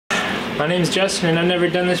My name's Justin and I've never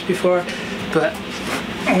done this before, but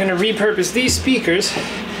I'm gonna repurpose these speakers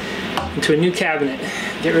into a new cabinet.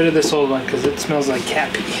 Get rid of this old one because it smells like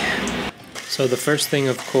cat pee. So the first thing,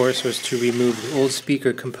 of course, was to remove the old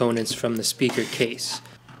speaker components from the speaker case.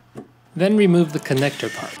 Then remove the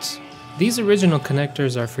connector parts. These original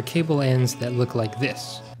connectors are for cable ends that look like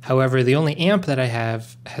this. However, the only amp that I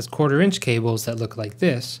have has 1/4" cables that look like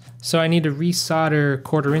this, so I need to resolder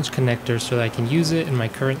 1/4" connectors so that I can use it in my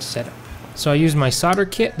current setup. So I used my solder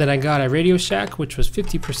kit that I got at Radio Shack, which was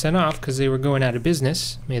 50% off because they were going out of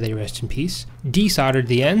business, may they rest in peace, desoldered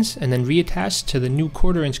the ends, and then reattached to the new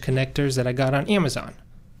 1/4" connectors that I got on Amazon.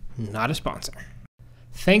 Not a sponsor.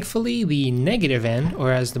 Thankfully, the negative end,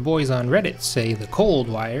 or as the boys on Reddit say, the cold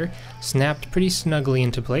wire, snapped pretty snugly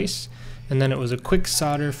into place, and then it was a quick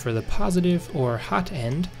solder for the positive or hot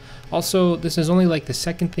end. Also, this is only like the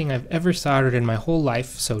second thing I've ever soldered in my whole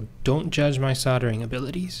life, so don't judge my soldering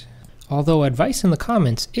abilities. Although advice in the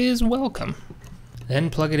comments is welcome. Then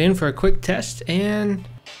plug it in for a quick test and...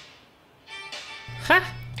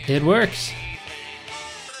 ha! It works!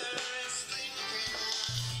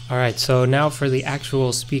 Alright, so now for the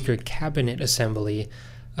actual speaker cabinet assembly.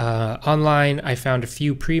 Online I found a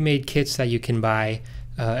few pre-made kits that you can buy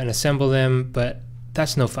and assemble them, but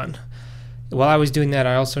that's no fun. While I was doing that,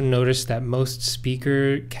 I also noticed that most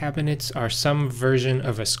speaker cabinets are some version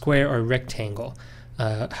of a square or rectangle.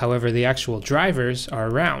 However, the actual drivers are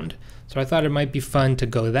round. So I thought it might be fun to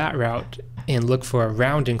go that route and look for a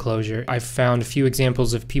round enclosure. I found a few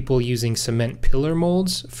examples of people using cement pillar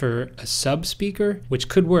molds for a sub speaker, which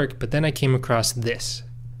could work, but then I came across this.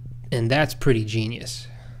 And that's pretty genius.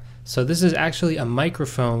 So this is actually a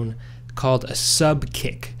microphone called a sub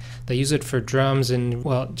kick. They use it for drums and,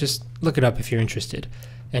 well, just look it up if you're interested.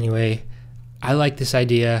 Anyway, I like this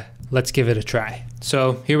idea. Let's give it a try.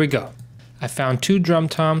 So here we go. I found 2 drum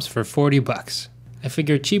toms for 40 bucks. I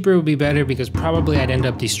figured cheaper would be better because probably I'd end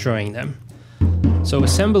up destroying them. So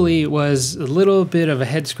assembly was a little bit of a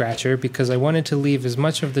head scratcher because I wanted to leave as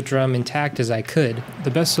much of the drum intact as I could.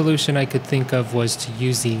 The best solution I could think of was to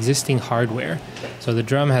use the existing hardware. So the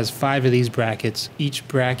drum has 5 of these brackets. Each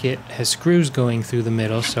bracket has screws going through the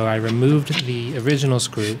middle, so I removed the original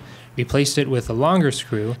screw, replaced it with a longer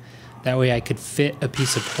screw. That way I could fit a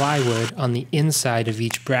piece of plywood on the inside of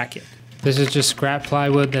each bracket. This is just scrap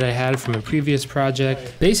plywood that I had from a previous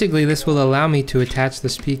project. Basically, this will allow me to attach the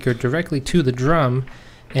speaker directly to the drum,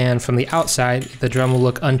 and from the outside, the drum will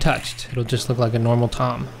look untouched. It'll just look like a normal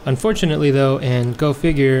tom. Unfortunately though, and go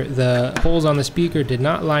figure, the holes on the speaker did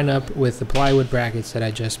not line up with the plywood brackets that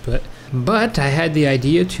I just put. But I had the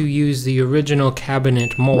idea to use the original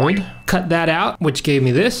cabinet mold, cut that out, which gave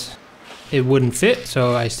me this. It wouldn't fit,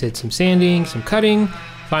 so I did some sanding, some cutting,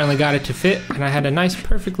 finally got it to fit, and I had a nice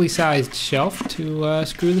perfectly sized shelf to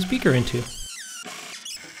screw the speaker into.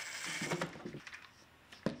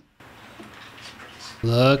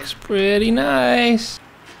 Looks pretty nice.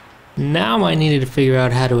 Now I needed to figure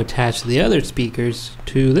out how to attach the other speakers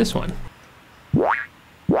to this one.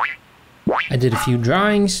 I did a few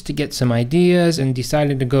drawings to get some ideas and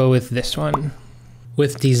decided to go with this one.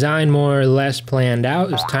 With design more or less planned out,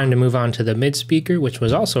 it was time to move on to the mid speaker, which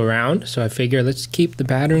was also round, so I figured let's keep the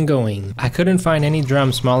pattern going. I couldn't find any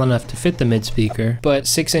drum small enough to fit the mid speaker, but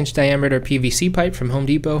 6-inch diameter PVC pipe from Home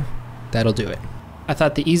Depot, that'll do it. I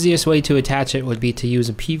thought the easiest way to attach it would be to use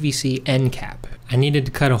a PVC end cap. I needed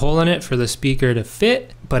to cut a hole in it for the speaker to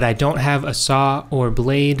fit, but I don't have a saw or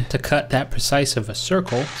blade to cut that precise of a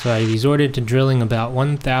circle, so I resorted to drilling about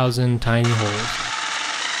 1,000 tiny holes.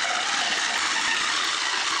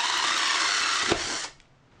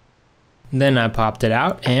 Then I popped it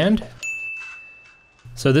out, and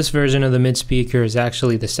so this version of the mid speaker is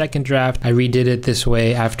actually the second draft. I redid it this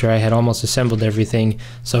way after I had almost assembled everything,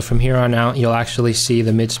 so from here on out you'll actually see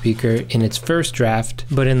the mid speaker in its first draft,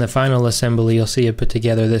 but in the final assembly you'll see it put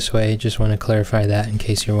together this way. Just want to clarify that in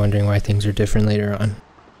case you're wondering why things are different later on.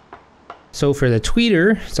 So for the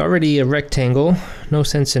tweeter, it's already a rectangle, no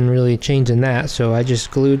sense in really changing that, so I just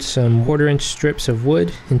glued some 1/4" strips of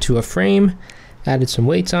wood into a frame, added some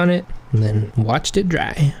weights on it, and then watched it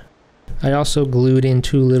dry. I also glued in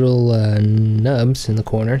 2 little nubs in the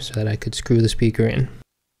corner so that I could screw the speaker in.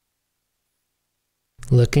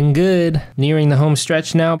 Looking good. Nearing the home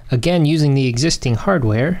stretch now. Again, using the existing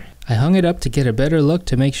hardware. I hung it up to get a better look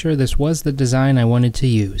to make sure this was the design I wanted to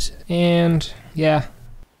use. And yeah,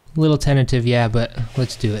 a little tentative, yeah, but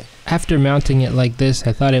let's do it. After mounting it like this,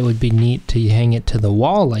 I thought it would be neat to hang it to the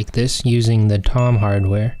wall like this using the tom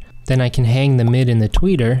hardware. Then I can hang the mid and the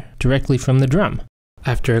tweeter directly from the drum.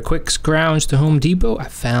 After a quick scrounge to Home Depot, I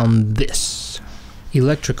found this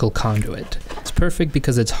electrical conduit. It's perfect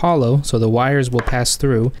because it's hollow, so the wires will pass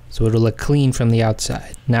through, so it'll look clean from the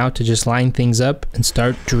outside. Now to just line things up and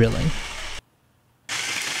start drilling.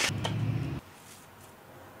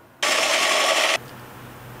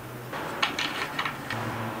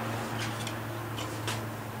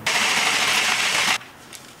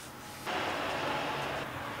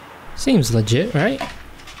 Seems legit, right?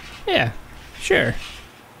 Yeah, sure.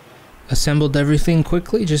 Assembled everything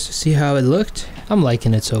quickly just to see how it looked. I'm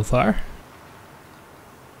liking it so far.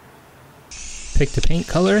 Picked a paint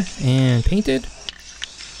color and painted.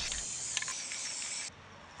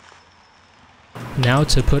 Now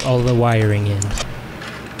to put all the wiring in.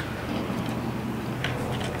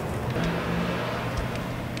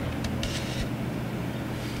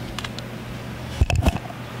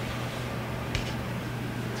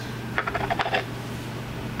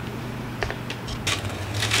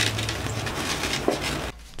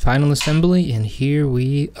 Final assembly, and here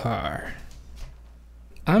we are.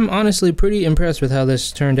 I'm honestly pretty impressed with how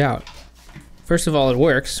this turned out. First of all, it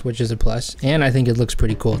works, which is a plus, and I think it looks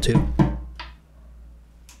pretty cool too.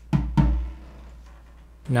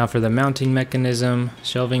 Now for the mounting mechanism,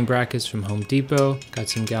 shelving brackets from Home Depot, got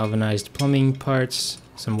some galvanized plumbing parts,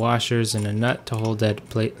 some washers and a nut to hold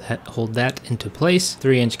that into place,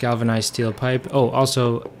 3-inch galvanized steel pipe. Oh,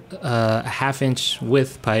 also a 1/2-inch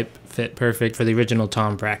width pipe fit perfect for the original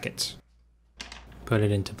Tom brackets. Put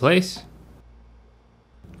it into place,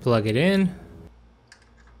 plug it in.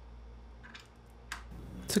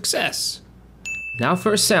 Success! Now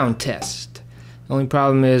for a sound test. The only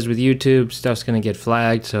problem is with YouTube, stuff's gonna get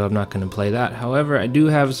flagged, so I'm not gonna play that. However, I do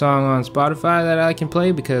have a song on Spotify that I can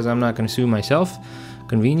play because I'm not gonna sue myself.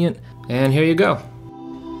 Convenient. And here you go.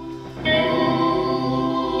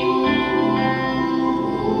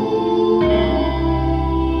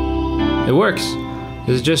 It works.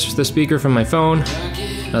 This is just the speaker from my phone.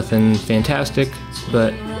 Nothing fantastic,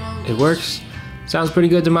 but it works. Sounds pretty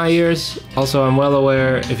good to my ears. Also, I'm well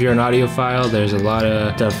aware if you're an audiophile, there's a lot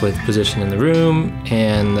of stuff with position in the room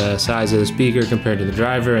and the size of the speaker compared to the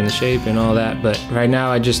driver and the shape and all that. But right now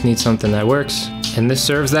I just need something that works, and this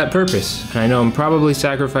serves that purpose. And I know I'm probably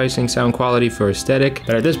sacrificing sound quality for aesthetic,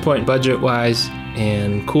 but at this point, budget-wise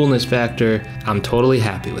and coolness factor, I'm totally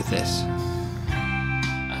happy with this.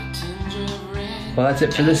 Well, that's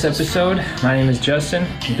it for this episode. My name is Justin.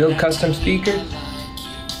 Build custom speakers.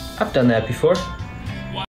 I've done that before.